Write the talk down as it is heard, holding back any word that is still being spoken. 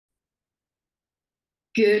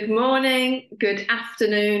Good morning, good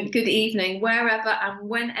afternoon, good evening, wherever and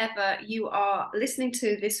whenever you are listening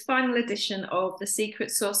to this final edition of the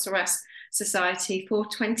Secret Sorceress Society for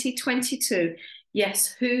 2022. Yes,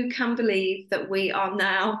 who can believe that we are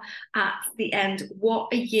now at the end?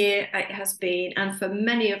 What a year it has been. And for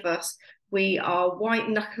many of us, we are white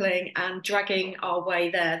knuckling and dragging our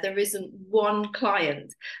way there. There isn't one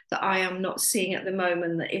client that I am not seeing at the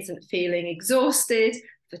moment that isn't feeling exhausted,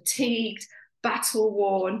 fatigued, battle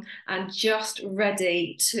worn, and just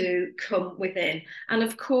ready to come within. And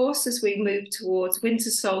of course, as we move towards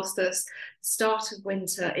winter solstice, start of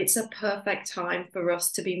winter, it's a perfect time for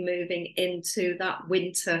us to be moving into that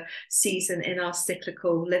winter season in our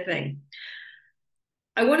cyclical living.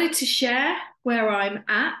 I wanted to share where I'm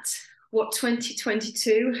at, what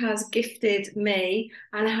 2022 has gifted me,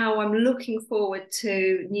 and how I'm looking forward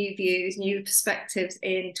to new views, new perspectives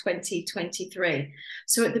in 2023.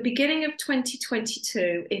 So, at the beginning of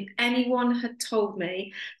 2022, if anyone had told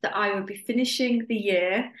me that I would be finishing the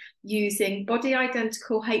year using body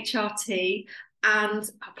identical HRT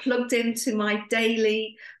and plugged into my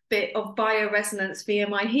daily bit of bioresonance via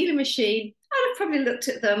my healing machine, I'd have probably looked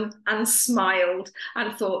at them and smiled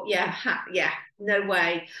and thought, yeah, no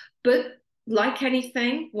way. But like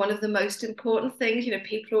anything, one of the most important things,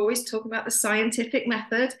 people always talk about the scientific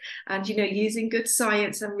method and, using good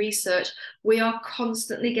science and research. We are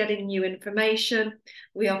constantly getting new information.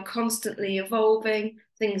 We are constantly evolving.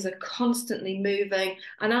 Things are constantly moving.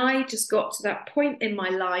 And I just got to that point in my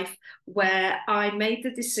life where I made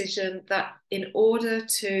the decision that in order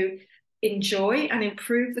to enjoy and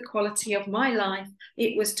improve the quality of my life,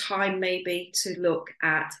 it was time maybe to look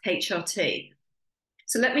at HRT.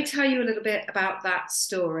 So let me tell you a little bit about that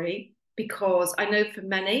story, because I know for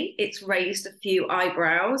many it's raised a few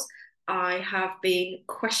eyebrows. I have been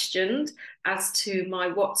questioned as to my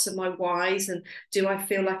what's and my whys, and do I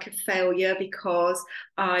feel like a failure because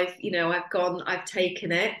I've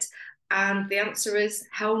taken it. And the answer is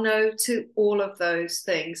hell no to all of those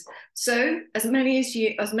things. So, as many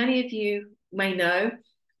of you may know,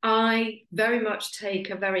 I very much take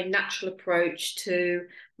a very natural approach to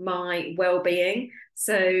my well-being.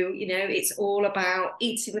 So, it's all about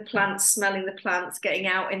eating the plants, smelling the plants, getting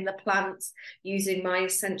out in the plants, using my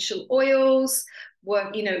essential oils,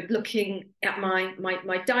 looking at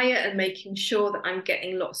my diet and making sure that I'm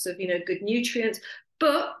getting lots of, good nutrients.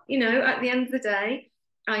 But, at the end of the day,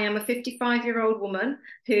 I am a 55-year-old woman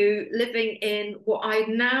who living in what I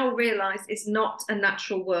now realize is not a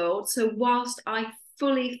natural world. So whilst I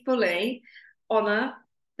fully honor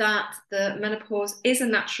that the menopause is a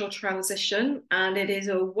natural transition and it is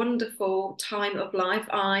a wonderful time of life,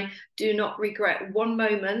 I do not regret one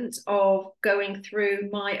moment of going through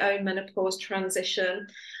my own menopause transition.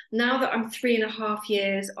 Now that I'm 3.5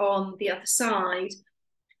 years on the other side,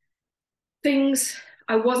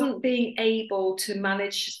 I wasn't being able to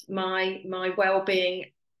manage my well-being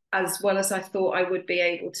as well as I thought I would be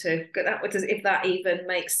able to. If that even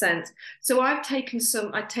makes sense. So I've taken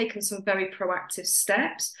some very proactive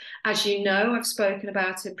steps. As you know, I've spoken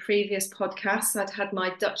about in previous podcasts. I'd had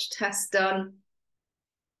my Dutch test done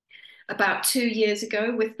about 2 years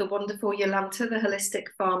ago with the wonderful Jolanta, the holistic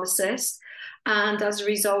pharmacist. And as a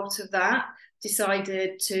result of that,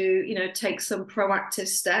 decided to, take some proactive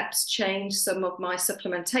steps, change some of my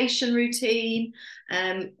supplementation routine,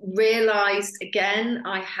 realized again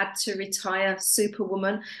I had to retire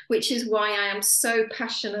Superwoman, which is why I am so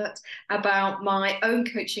passionate about my own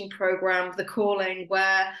coaching program, The Calling,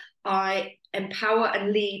 where I empower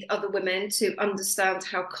and lead other women to understand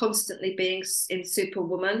how constantly being in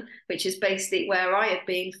Superwoman, which is basically where I had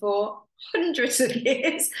been for hundreds of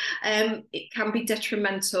years, it can be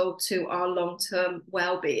detrimental to our long-term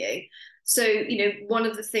well-being. So, one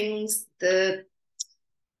of the things the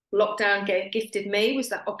lockdown gifted me was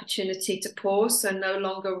that opportunity to pause, so no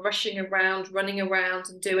longer rushing around, running around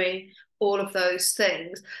and doing all of those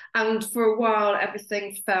things. And for a while,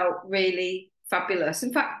 everything felt really fabulous.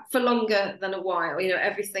 In fact, for longer than a while,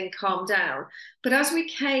 everything calmed down. But as we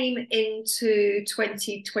came into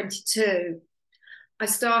 2022, I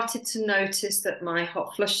started to notice that my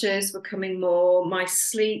hot flushes were coming more. My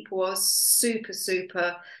sleep was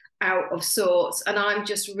super out of sorts. And I'm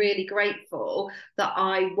just really grateful that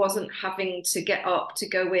I wasn't having to get up to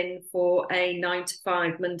go in for a 9 to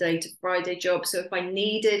 5 Monday to Friday job. So if I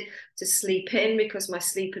needed to sleep in because my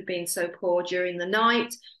sleep had been so poor during the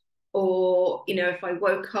night, or if I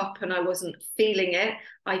woke up and I wasn't feeling it,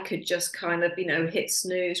 I could just kind of hit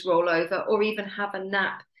snooze, roll over, or even have a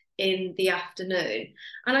nap in the afternoon.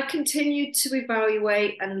 And I continued to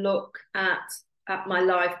evaluate and look at my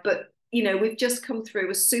life. But we've just come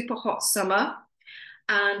through a super hot summer,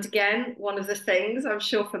 And again, one of the things, I'm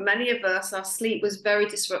sure for many of us, our sleep was very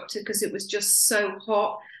disrupted because it was just so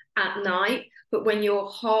hot at night. But when you're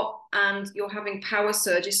hot and you're having power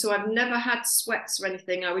surges, so I've never had sweats or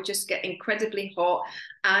anything, I would just get incredibly hot.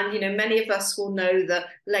 And, many of us will know the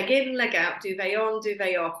leg in, leg out, duvet on,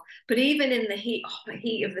 duvet off. But even in the heat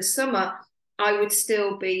of the summer, I would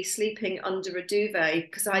still be sleeping under a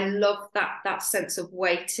duvet because I love that sense of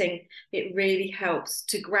waiting. It really helps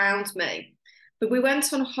to ground me. But we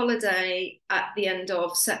went on holiday at the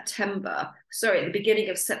beginning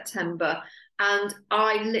of September, and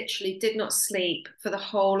I literally did not sleep for the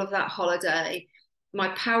whole of that holiday. My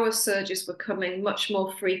power surges were coming much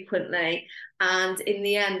more frequently. And in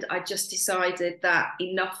the end, I just decided that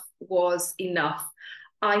enough was enough.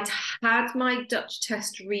 I'd had my Dutch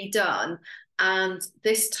test redone, and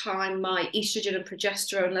this time my estrogen and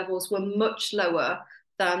progesterone levels were much lower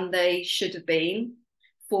than they should have been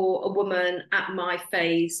for a woman at my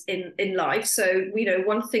phase in life. So,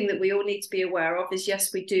 one thing that we all need to be aware of is,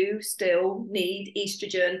 yes, we do still need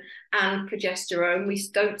estrogen and progesterone. We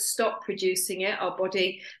don't stop producing it. Our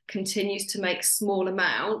body continues to make small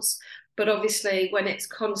amounts. But obviously, when it's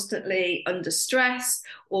constantly under stress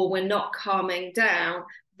or we're not calming down,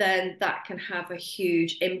 then that can have a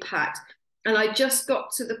huge impact. And I just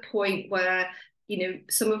got to the point where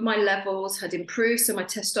some of my levels had improved, so my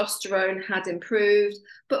testosterone had improved,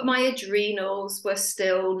 but my adrenals were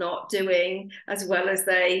still not doing as well as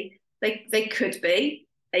they could be,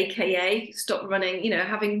 aka stop running.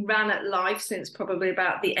 Having ran at life since probably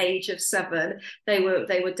about the age of 7, they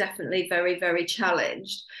were definitely very, very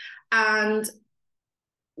challenged. And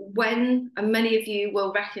many of you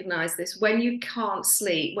will recognize this, when you can't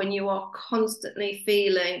sleep, when you are constantly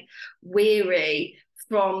feeling weary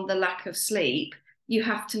from the lack of sleep, you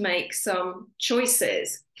have to make some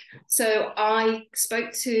choices. So I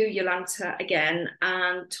spoke to Jolanta again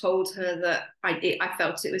and told her that I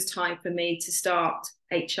felt it was time for me to start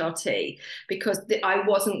HRT, because I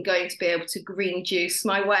wasn't going to be able to green juice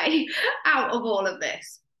my way out of all of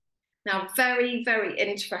this. Now, very, very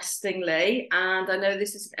interestingly, and I know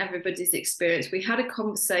this isn't everybody's experience, we had a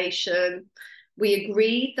conversation. We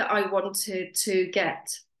agreed that I wanted to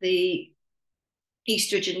get the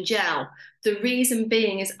estrogen gel. The reason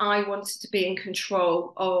being is I wanted to be in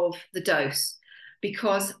control of the dose,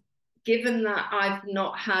 because given that I've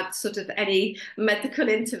not had sort of any medical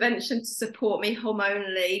intervention to support me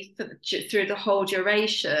hormonally through the whole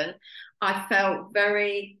duration, I felt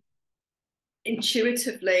very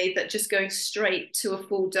intuitively that just going straight to a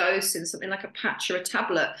full dose in something like a patch or a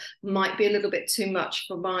tablet might be a little bit too much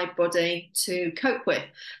for my body to cope with.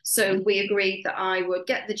 So we agreed that I would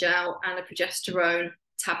get the gel and a progesterone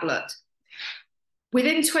tablet.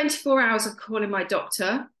 Within 24 hours of calling my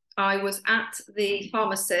doctor, I was at the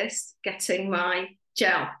pharmacist getting my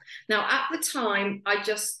gel. Now, at the time, I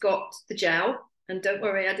just got the gel, and don't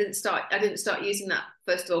worry, I didn't start using that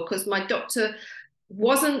first of all, because my doctor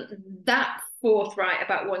wasn't that forthright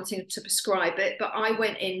about wanting to prescribe it, but I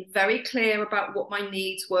went in very clear about what my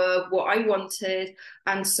needs were, what I wanted,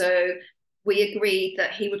 and so we agreed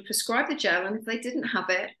that he would prescribe the gel, and if they didn't have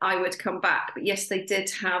it, I would come back. But yes, they did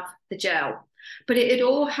have the gel. But it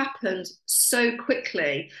all happened so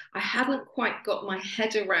quickly, I hadn't quite got my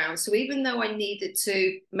head around. So even though I needed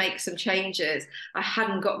to make some changes, I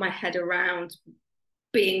hadn't got my head around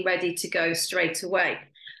being ready to go straight away.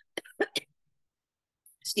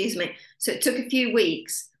 Excuse me. So it took a few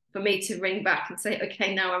weeks for me to ring back and say,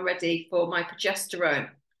 okay, now I'm ready for my progesterone.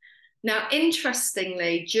 Now,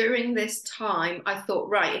 interestingly, during this time, I thought,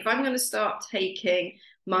 right, if I'm going to start taking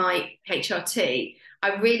my HRT,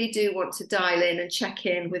 I really do want to dial in and check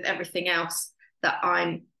in with everything else that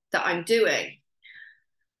I'm doing.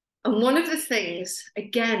 And one of the things,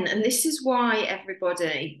 again, and this is why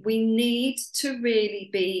everybody, we need to really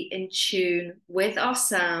be in tune with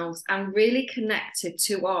ourselves and really connected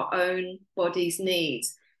to our own body's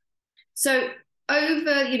needs. So over,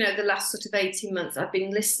 the last sort of 18 months, I've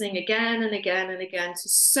been listening again and again and again to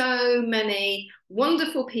so many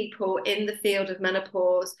wonderful people in the field of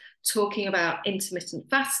menopause talking about intermittent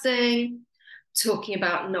fasting, talking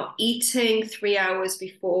about not eating 3 hours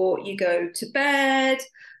before you go to bed,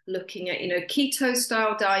 looking at, keto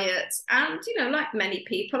style diets. And, like many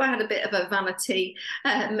people, I had a bit of a vanity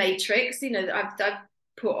matrix. I've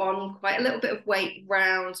put on quite a little bit of weight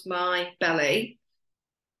round my belly.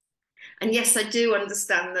 And yes, I do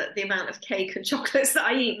understand that the amount of cake and chocolates that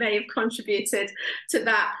I eat may have contributed to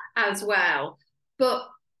that as well. But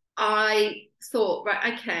I thought,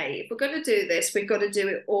 right, okay, if we're going to do this, we've got to do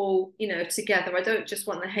it all, together. I don't just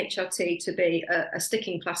want the HRT to be a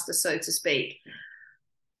sticking plaster, so to speak.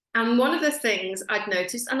 And one of the things I'd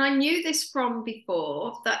noticed, and I knew this from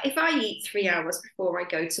before, that if I eat 3 hours before I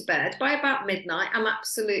go to bed, by about midnight, I'm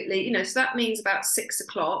absolutely, so that means about 6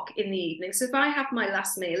 o'clock in the evening. So if I have my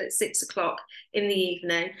last meal at 6 o'clock in the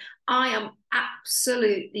evening, I am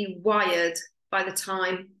absolutely wired by the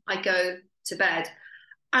time I go to bed.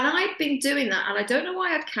 And I'd been doing that, and I don't know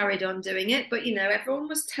why I'd carried on doing it, but everyone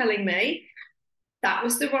was telling me that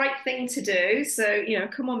was the right thing to do. So,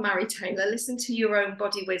 come on, Mary Taylor, listen to your own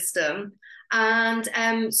body wisdom.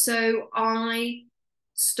 And so I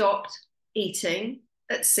stopped eating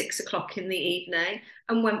at 6 o'clock in the evening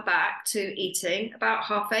and went back to eating about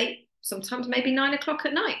 8:30, sometimes maybe 9 o'clock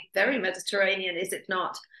at night. Very Mediterranean, is it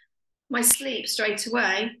not? My sleep straight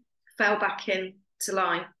away fell back into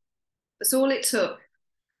line. That's all it took.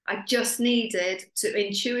 I just needed to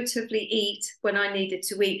intuitively eat when I needed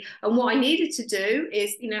to eat. And what I needed to do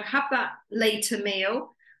is, have that later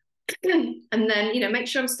meal and then, make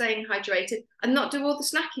sure I'm staying hydrated and not do all the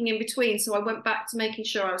snacking in between. So I went back to making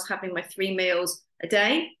sure I was having my 3 meals a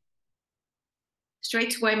day.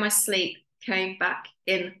 Straight away, my sleep came back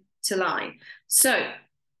into line. So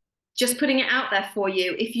just putting it out there for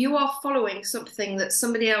you. If you are following something that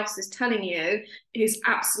somebody else is telling you is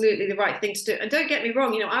absolutely the right thing to do. And don't get me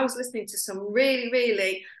wrong, I was listening to some really,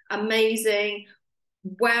 really amazing,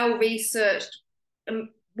 well-researched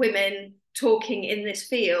women talking in this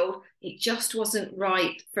field. It just wasn't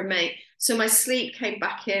right for me. So my sleep came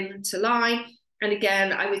back into line. And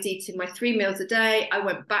again, I was eating my 3 meals a day. I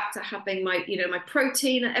went back to having my, my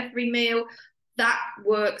protein at every meal. That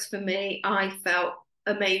works for me. I felt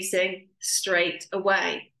amazing straight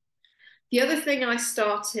away. The other thing I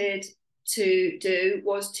started to do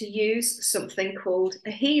was to use something called a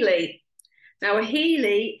Healy. Now, a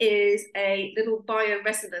Healy is a little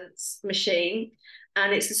bioresonance machine,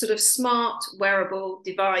 and it's a sort of smart wearable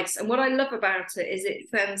device. And what I love about it is it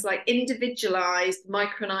sends like individualized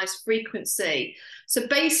micronized frequency. So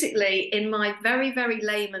basically, in my very, very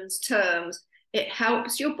layman's terms, it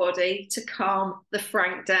helps your body to calm the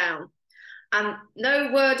frank down. And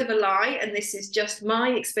no word of a lie, and this is just my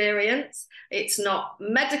experience, it's not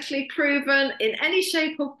medically proven in any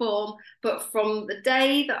shape or form, but from the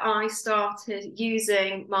day that I started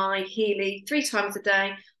using my Healy 3 times a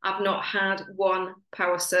day, I've not had one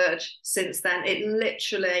power surge since then. It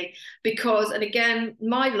literally, and again,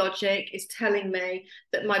 my logic is telling me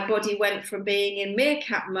that my body went from being in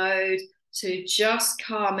meerkat mode to just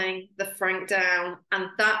calming the frank down, and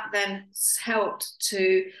that then helped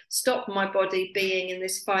to stop my body being in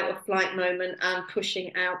this fight or flight moment and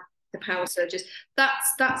pushing out the power surges.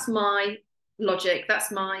 That's my logic, that's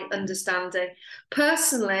my understanding.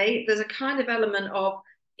 Personally, there's a kind of element of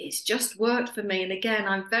it's just worked for me, and again,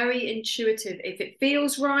 I'm very intuitive. If it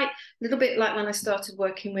feels right, a little bit like when I started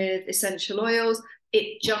working with essential oils,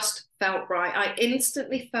 it just felt right. I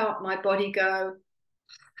instantly felt my body go.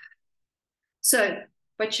 So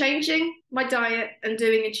by changing my diet and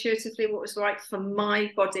doing intuitively what was right for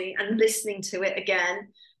my body and listening to it again,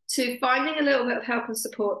 to finding a little bit of help and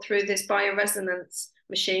support through this bioresonance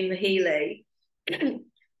machine, the Healy,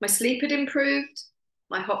 my sleep had improved,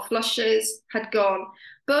 my hot flushes had gone,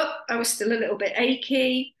 but I was still a little bit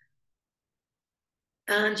achy.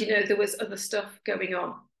 And, there was other stuff going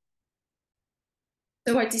on.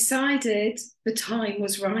 So I decided the time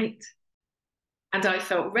was right. And I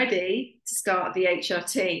felt ready to start the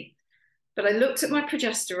HRT. But I looked at my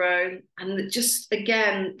progesterone, and just,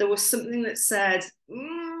 again, there was something that said,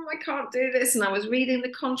 I can't do this. And I was reading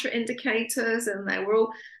the contraindicators, and they were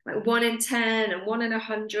all like 1 in 10 and 1 in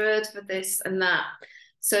 100 for this and that.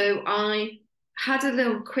 So I had a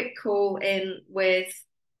little quick call in with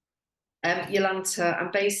Yolanta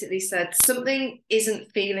and basically said, something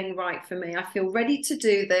isn't feeling right for me. I feel ready to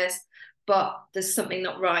do this, but there's something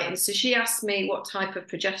not right. And so she asked me what type of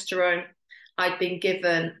progesterone I'd been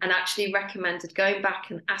given, and actually recommended going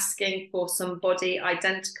back and asking for some body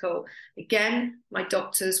identical. Again, my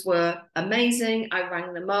doctors were amazing. I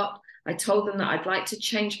rang them up. I told them that I'd like to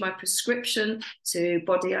change my prescription to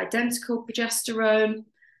body identical progesterone.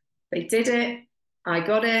 They did it. I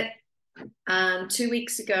got it. And 2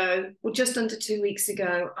 weeks ago, well, just under 2 weeks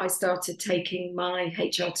ago, I started taking my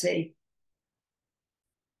HRT.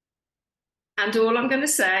 And all I'm going to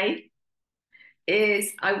say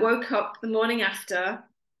is I woke up the morning after,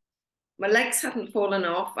 my legs hadn't fallen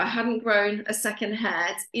off, I hadn't grown a second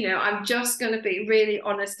head. I'm just going to be really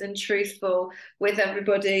honest and truthful with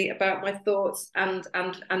everybody about my thoughts and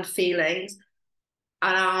feelings.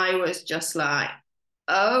 And I was just like,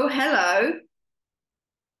 oh, hello.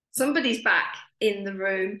 Somebody's back in the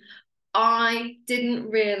room. I didn't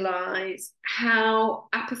realize how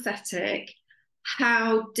apathetic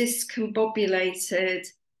how discombobulated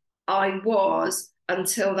I was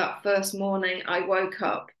until that first morning I woke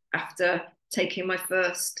up after taking my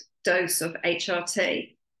first dose of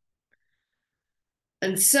HRT.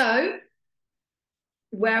 And so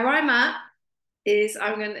where I'm at is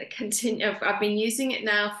I'm going to continue. I've been using it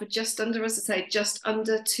now for just under, as I say, just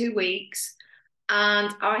under 2 weeks.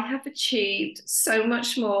 And I have achieved so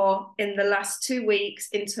much more in the last 2 weeks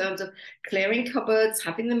in terms of clearing cupboards,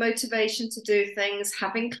 having the motivation to do things,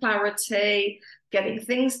 having clarity, getting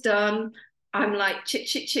things done. I'm like chit,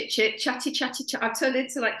 chit, chit, chit, chatty, chatty, chat. I've turned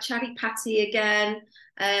into like chatty patty again.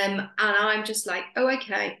 And I'm just like, oh,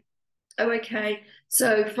 okay. Oh, okay.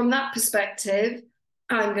 So from that perspective,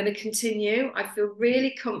 I'm going to continue. I feel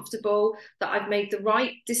really comfortable that I've made the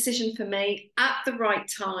right decision for me at the right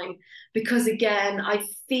time. Because again, I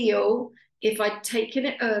feel if I'd taken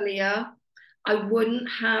it earlier, I wouldn't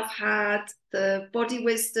have had the body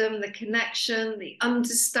wisdom, the connection, the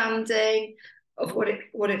understanding of what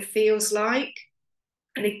it feels like.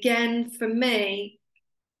 And again, for me,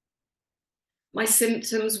 my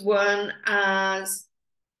symptoms weren't as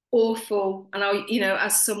awful, and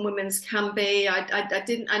as some women's can be.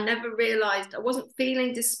 I never realized. I wasn't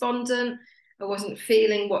feeling despondent. I wasn't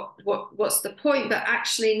feeling what's the point, but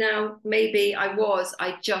actually now maybe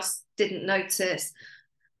I just didn't notice.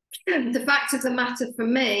 The fact of the matter for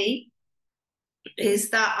me is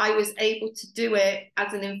that I was able to do it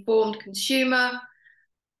as an informed consumer.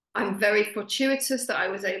 I'm very fortuitous that I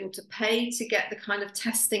was able to pay to get the kind of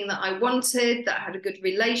testing that I wanted, that I had a good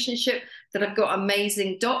relationship, that I've got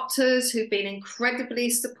amazing doctors who've been incredibly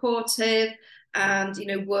supportive and,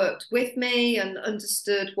 worked with me and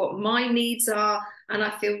understood what my needs are. And I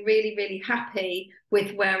feel really, really happy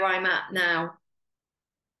with where I'm at now.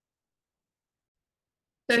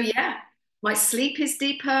 So yeah, my sleep is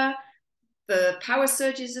deeper. The power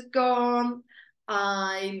surges have gone.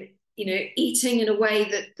 I'm, eating in a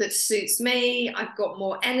way that suits me. I've got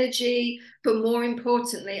more energy, but more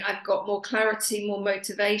importantly, I've got more clarity, more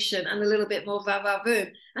motivation, and a little bit more va-va-voom.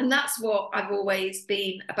 And that's what I've always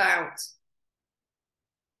been about.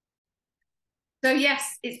 So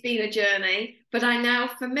yes, it's been a journey, but I now,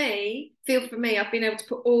 for me, I've been able to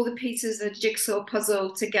put all the pieces of the jigsaw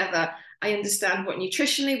puzzle together. I understand what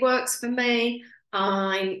nutritionally works for me.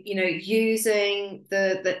 I'm, using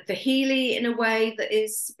the Healy in a way that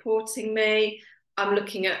is supporting me. I'm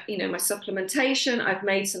looking at, my supplementation. I've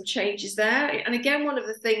made some changes there. And again, one of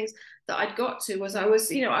the things that I'd got to was I was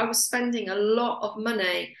spending a lot of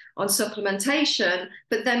money on supplementation,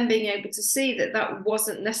 but then being able to see that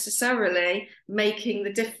wasn't necessarily making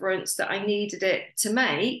the difference that I needed it to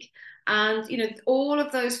make. And, all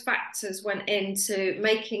of those factors went into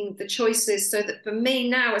making the choices so that for me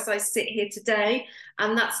now, as I sit here today,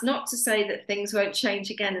 and that's not to say that things won't change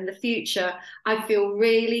again in the future, I feel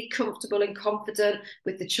really comfortable and confident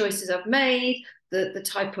with the choices I've made, the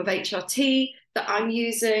type of HRT that I'm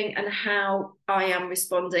using and how I am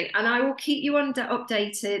responding. And I will keep you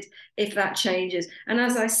updated if that changes. And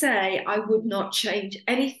as I say, I would not change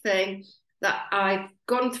anything that I've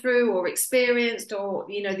gone through or experienced, or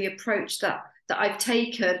the approach that I've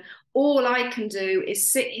taken. All I can do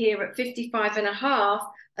is sit here at 55 and a half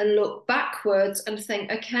and look backwards and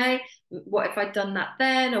think, okay, what if I'd done that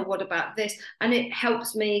then, or what about this? And it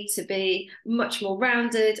helps me to be much more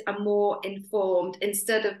rounded and more informed,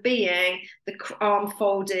 instead of being the arm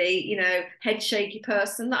foldy, head shaky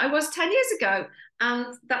person that I was 10 years ago. And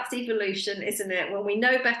that's evolution, isn't it? When we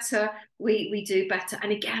know better, we do better.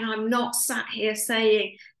 And again, I'm not sat here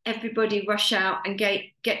saying everybody rush out and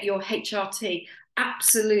get your HRT.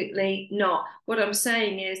 Absolutely not. What I'm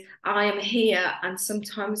saying is I am here, and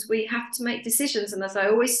sometimes we have to make decisions. And as I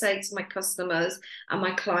always say to my customers and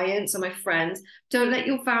my clients and my friends, don't let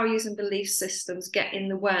your values and belief systems get in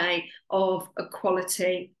the way of a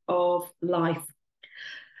quality of life.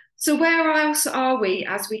 So where else are we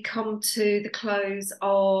as we come to the close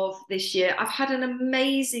of this year? I've had an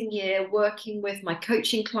amazing year working with my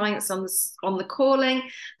coaching clients on the calling.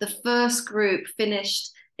 The first group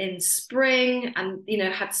finished in spring, and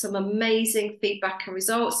had some amazing feedback and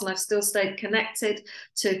results, and I've still stayed connected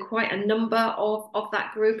to quite a number of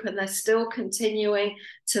that group, and they're still continuing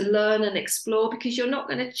to learn and explore, because you're not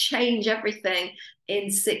going to change everything in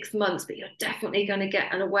 6 months, but you're definitely going to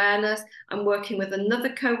get an awareness. I'm working with another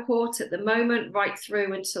cohort at the moment right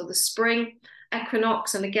through until the spring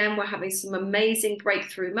equinox, and again we're having some amazing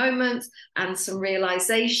breakthrough moments and some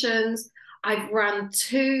realizations. I've ran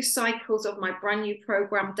 2 cycles of my brand new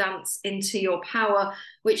program, Dance Into Your Power,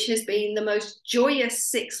 which has been the most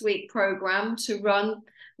joyous 6-week program to run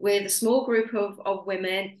with a small group of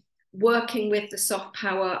women. working with the soft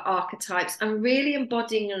power archetypes and really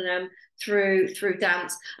embodying them through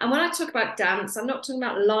dance. And when I talk about dance, I'm not talking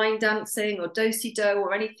about line dancing or do-si-do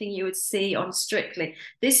or anything you would see on Strictly.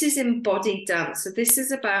 This is embodied dance. So this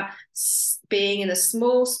is about being in a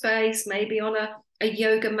small space, maybe on a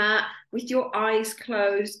yoga mat with your eyes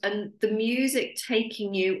closed, and the music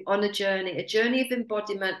taking you on a journey of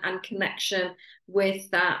embodiment and connection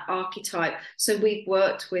with that archetype. So we've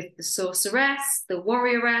worked with the sorceress, the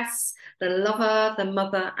warrioress, the lover, the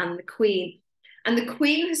mother, and the queen. And the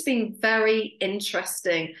queen has been very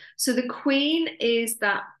interesting. So the queen is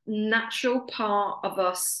that natural part of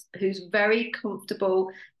us who's very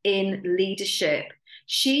comfortable in leadership.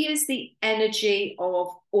 She is the energy of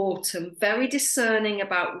autumn, very discerning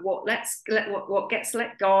about what gets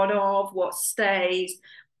let go of, what stays.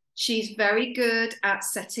 She's very good at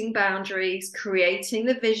setting boundaries, creating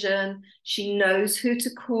the vision. She knows who to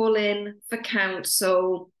call in for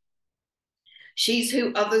counsel. She's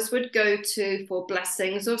who others would go to for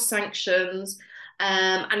blessings or sanctions.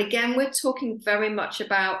 And again, we're talking very much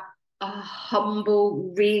about a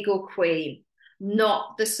humble, regal queen,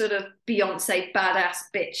 not the sort of Beyonce badass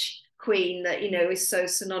bitch queen that, you know, is so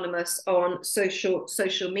synonymous on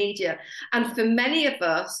social media. And for many of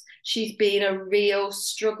us, she's been a real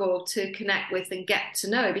struggle to connect with and get to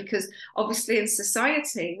know, because obviously in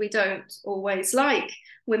society, we don't always like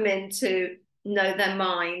women to know their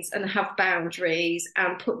minds and have boundaries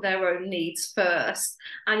and put their own needs first.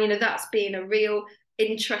 And, you know, that's been a real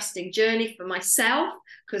interesting journey for myself,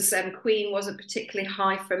 because Queen wasn't particularly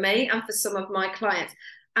high for me and for some of my clients.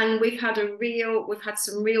 And we've had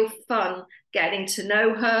some real fun getting to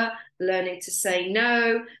know her, learning to say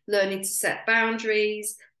no, learning to set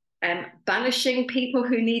boundaries, banishing people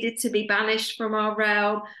who needed to be banished from our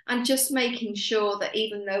realm, and just making sure that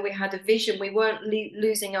even though we had a vision, we weren't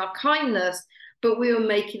losing our kindness, but we were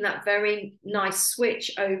making that very nice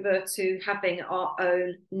switch over to having our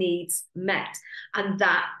own needs met. And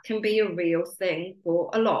that can be a real thing for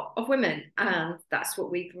a lot of women. And that's what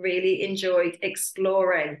we've really enjoyed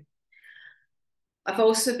exploring. I've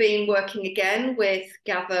also been working again with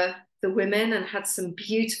Gather the Women and had some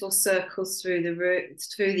beautiful circles through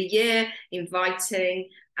the year, inviting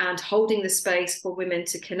and holding the space for women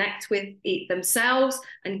to connect with themselves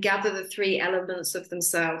and gather the three elements of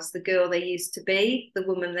themselves: the girl they used to be, the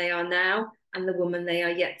woman they are now, and the woman they are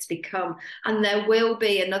yet to become. And there will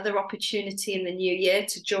be another opportunity in the new year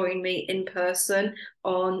to join me in person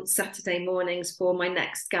on Saturday mornings for my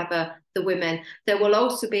next Gather the Women. There will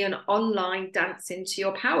also be an online Dance into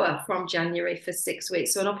Your Power from January for 6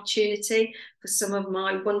 weeks. So an opportunity for some of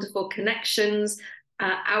my wonderful connections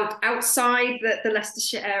outside the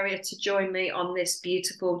Leicestershire area to join me on this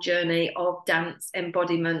beautiful journey of dance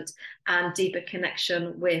embodiment and deeper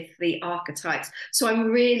connection with the archetypes. So I'm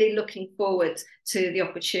really looking forward to the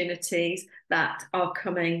opportunities that are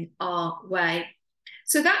coming our way.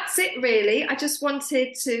 So that's it, really. I just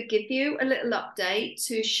wanted to give you a little update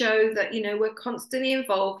to show that, you know, we're constantly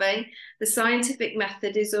evolving. The scientific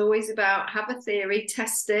method is always about have a theory,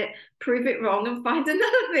 test it, prove it wrong, and find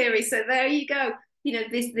another theory. So there you go. You know,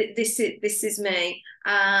 this is me.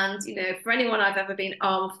 And, you know, for anyone I've ever been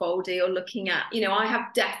arm-foldy or looking at, you know, I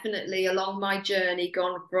have definitely along my journey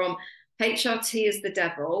gone from HRT as the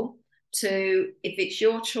devil to if it's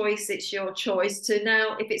your choice, it's your choice, to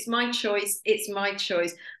now if it's my choice, it's my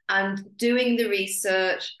choice. And doing the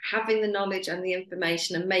research, having the knowledge and the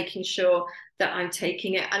information, and making sure that I'm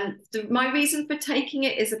taking it. And my reason for taking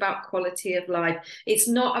it is about quality of life. It's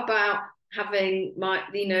not about having my,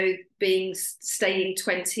 you know, staying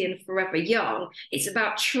 20 and forever young. It's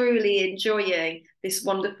about truly enjoying this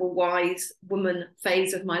wonderful wise woman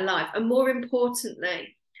phase of my life. And more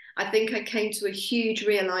importantly, I think I came to a huge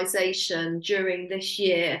realization during this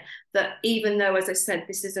year that even though, as I said,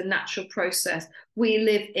 this is a natural process, we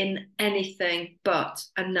live in anything but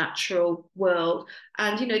a natural world.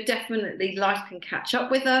 And, you know, definitely life can catch up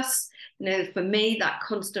with us. You know, for me, that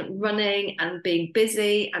constant running and being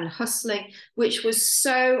busy and hustling, which was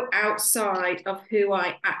so outside of who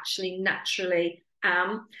I actually naturally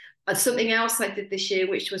am. Something else I did this year,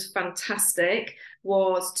 which was fantastic,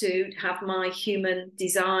 was to have my human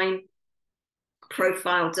design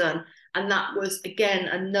profile done. And that was, again,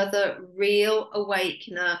 another real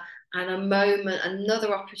awakener and a moment,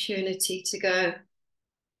 another opportunity to go,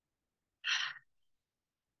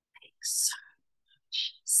 makes so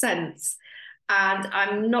much sense. And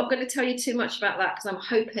I'm not going to tell you too much about that because I'm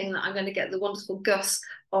hoping that I'm going to get the wonderful Gus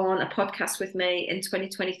on a podcast with me in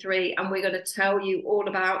 2023, and we're going to tell you all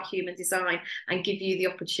about human design and give you the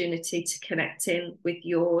opportunity to connect in with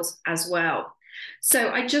yours as well. So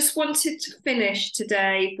I just wanted to finish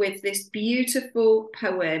today with this beautiful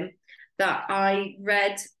poem that I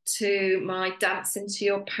read to my Dance into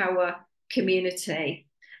Your Power community.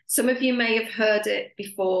 Some of you may have heard it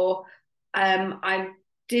before. I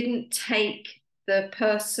didn't take the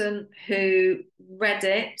person who read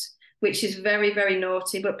it, which is very, very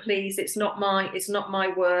naughty, but please, it's not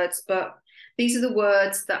my words, but these are the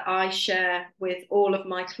words that I share with all of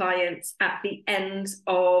my clients at the end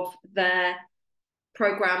of their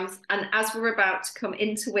programs. And as we're about to come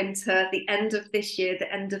into winter, the end of this year,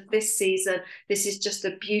 the end of this season, this is just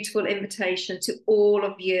a beautiful invitation to all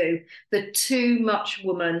of you. The too much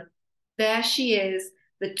woman. There she is,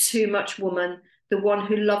 the too much woman, the one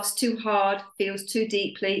who loves too hard, feels too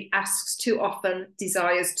deeply, asks too often,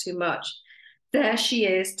 desires too much. There she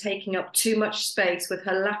is, taking up too much space with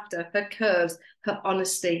her laughter, her curves, her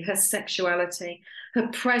honesty, her sexuality. Her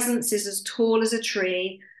presence is as tall as a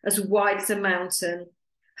tree, as wide as a mountain.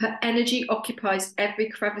 Her energy occupies every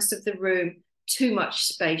crevice of the room. Too much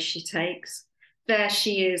space she takes. There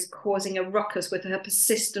she is, causing a ruckus with her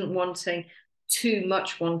persistent wanting, too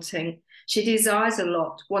much wanting. She desires a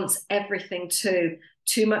lot, wants everything too.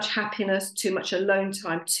 Too much happiness, too much alone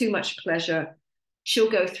time, too much pleasure.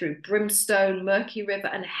 She'll go through brimstone, murky river,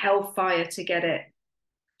 and hellfire to get it.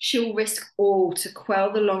 She'll risk all to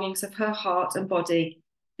quell the longings of her heart and body.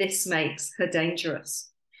 This makes her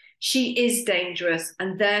dangerous. She is dangerous,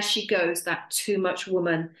 and there she goes, that too much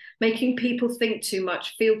woman, making people think too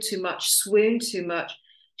much, feel too much, swoon too much.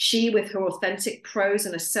 She, with her authentic prose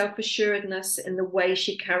and a self-assuredness in the way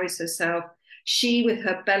she carries herself. She, with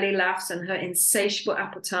her belly laughs and her insatiable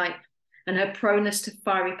appetite and her proneness to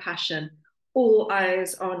fiery passion. All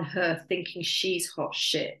eyes on her, thinking she's hot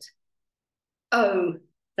shit. Oh,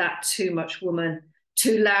 that too much woman.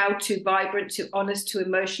 Too loud, too vibrant, too honest, too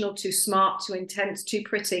emotional, too smart, too intense, too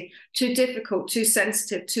pretty, too difficult, too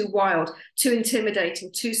sensitive, too wild, too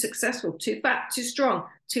intimidating, too successful, too fat, too strong,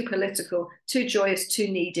 too political, too joyous, too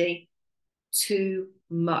needy, too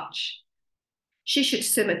much. She should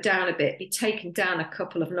simmer down a bit, be taken down a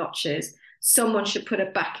couple of notches. Someone should put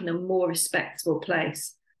her back in a more respectable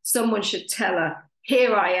place. Someone should tell her,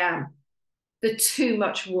 here I am, the too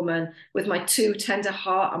much woman with my too tender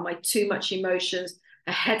heart and my too much emotions,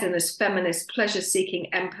 a hedonist, feminist, pleasure-seeking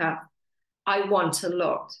empath. I want a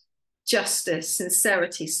lot. Justice,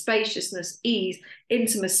 sincerity, spaciousness, ease,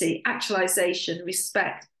 intimacy, actualization,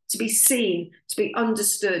 respect, to be seen, to be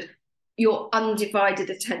understood, your undivided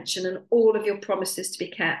attention and all of your promises to be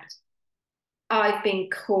kept. I've been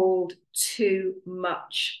called too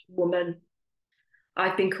much woman.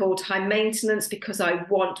 I've been called high maintenance because I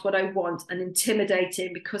want what I want, and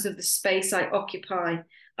intimidating because of the space I occupy.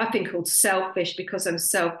 I've been called selfish because I'm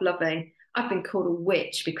self-loving. I've been called a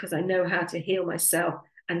witch because I know how to heal myself,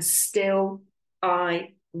 and still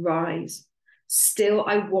I rise. Still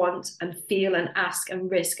I want and feel and ask and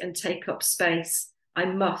risk and take up space. I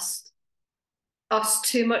must. Us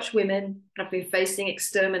too much women have been facing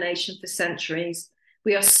extermination for centuries.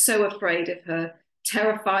 We are so afraid of her,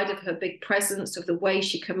 terrified of her big presence, of the way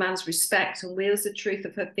she commands respect and wields the truth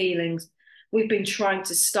of her feelings. We've been trying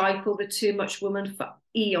to stifle the too much woman for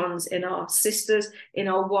eons in our sisters, in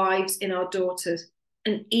our wives, in our daughters.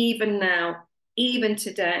 And even now, even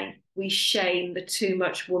today, we shame the too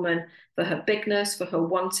much woman for her bigness, for her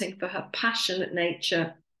wanting, for her passionate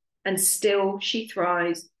nature. And still she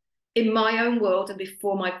thrives. In my own world and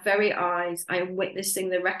before my very eyes, I am witnessing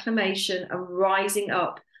the reclamation and rising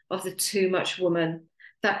up of the too much woman.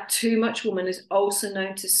 That too much woman is also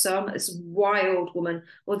known to some as wild woman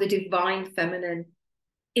or the divine feminine.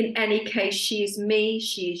 In any case, she is me,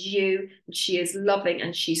 she is you, and she is loving,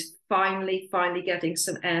 and she's finally getting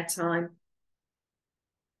some airtime.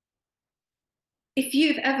 If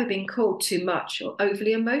you've ever been called too much or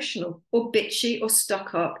overly emotional or bitchy or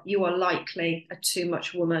stuck up, you are likely a too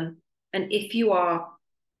much woman. And if you are,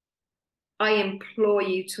 I implore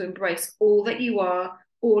you to embrace all that you are,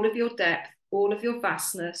 all of your depth, all of your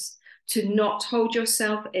vastness, to not hold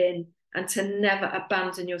yourself in and to never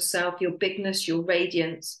abandon yourself, your bigness, your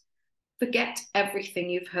radiance. Forget everything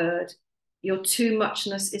you've heard. Your too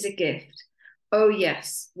muchness is a gift. Oh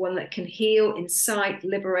yes, one that can heal, incite,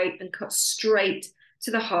 liberate, and cut straight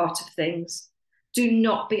to the heart of things. Do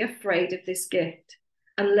not be afraid of this gift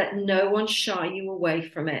and let no one shy you away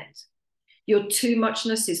from it. Your too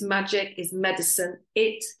muchness is magic, is medicine.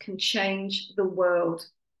 It can change the world.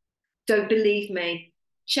 Don't believe me?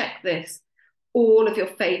 Check this. All of your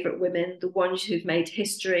favorite women, the ones who've made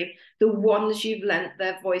history, the ones who've lent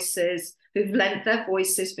their voices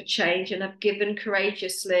for change and have given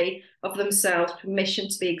courageously of themselves permission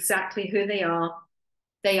to be exactly who they are.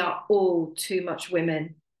 They are all too much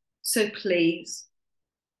women. So please,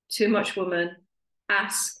 too much woman,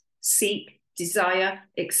 ask, seek, desire,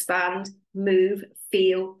 expand, move,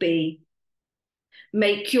 feel, be.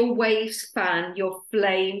 Make your waves fan, your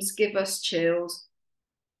flames give us chills.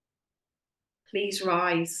 Please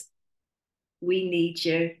rise. We need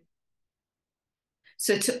you.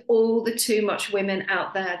 So to all the too much women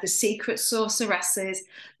out there, the secret sorceresses,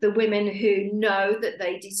 the women who know that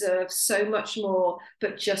they deserve so much more,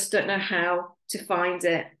 but just don't know how to find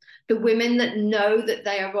it. The women that know that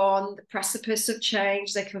they are on the precipice of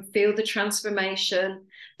change, they can feel the transformation.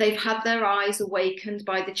 They've had their eyes awakened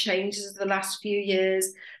by the changes of the last few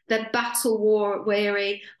years. They're battle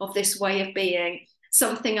weary of this way of being.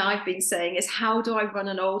 Something I've been saying is, how do I run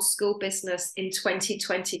an old school business in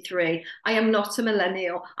 2023? I am not a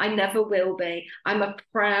millennial. I never will be. I'm a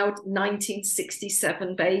proud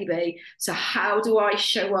 1967 baby. So how do I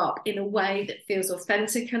show up in a way that feels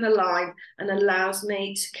authentic and alive and allows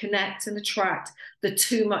me to connect and attract the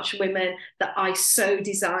too much women that I so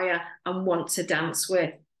desire and want to dance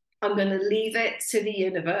with? I'm going to leave it to the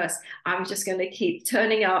universe. I'm just going to keep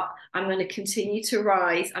turning up. I'm going to continue to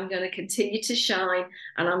rise. I'm going to continue to shine.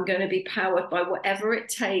 And I'm going to be powered by whatever it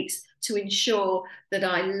takes to ensure that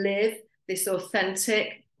I live this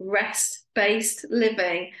authentic, rest-based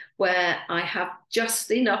living where I have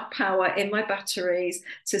just enough power in my batteries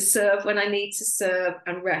to serve when I need to serve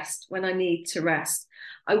and rest when I need to rest.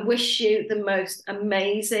 I wish you the most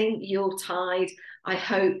amazing Yuletide. I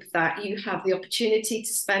hope that you have the opportunity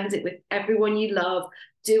to spend it with everyone you love,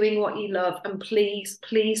 doing what you love. And please,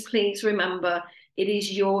 please, please remember, it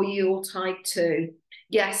is your Yuletide too.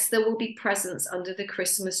 Yes, there will be presents under the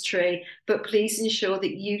Christmas tree, but please ensure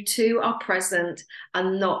that you too are present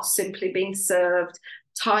and not simply being served,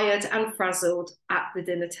 tired and frazzled at the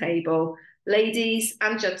dinner table. Ladies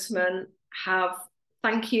and gentlemen,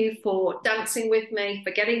 thank you for dancing with me,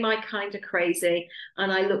 for getting my kind of crazy.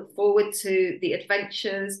 And I look forward to the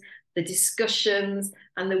adventures, the discussions,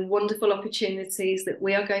 and the wonderful opportunities that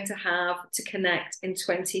we are going to have to connect in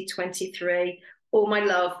 2023. All my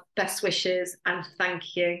love, best wishes, and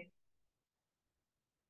thank you.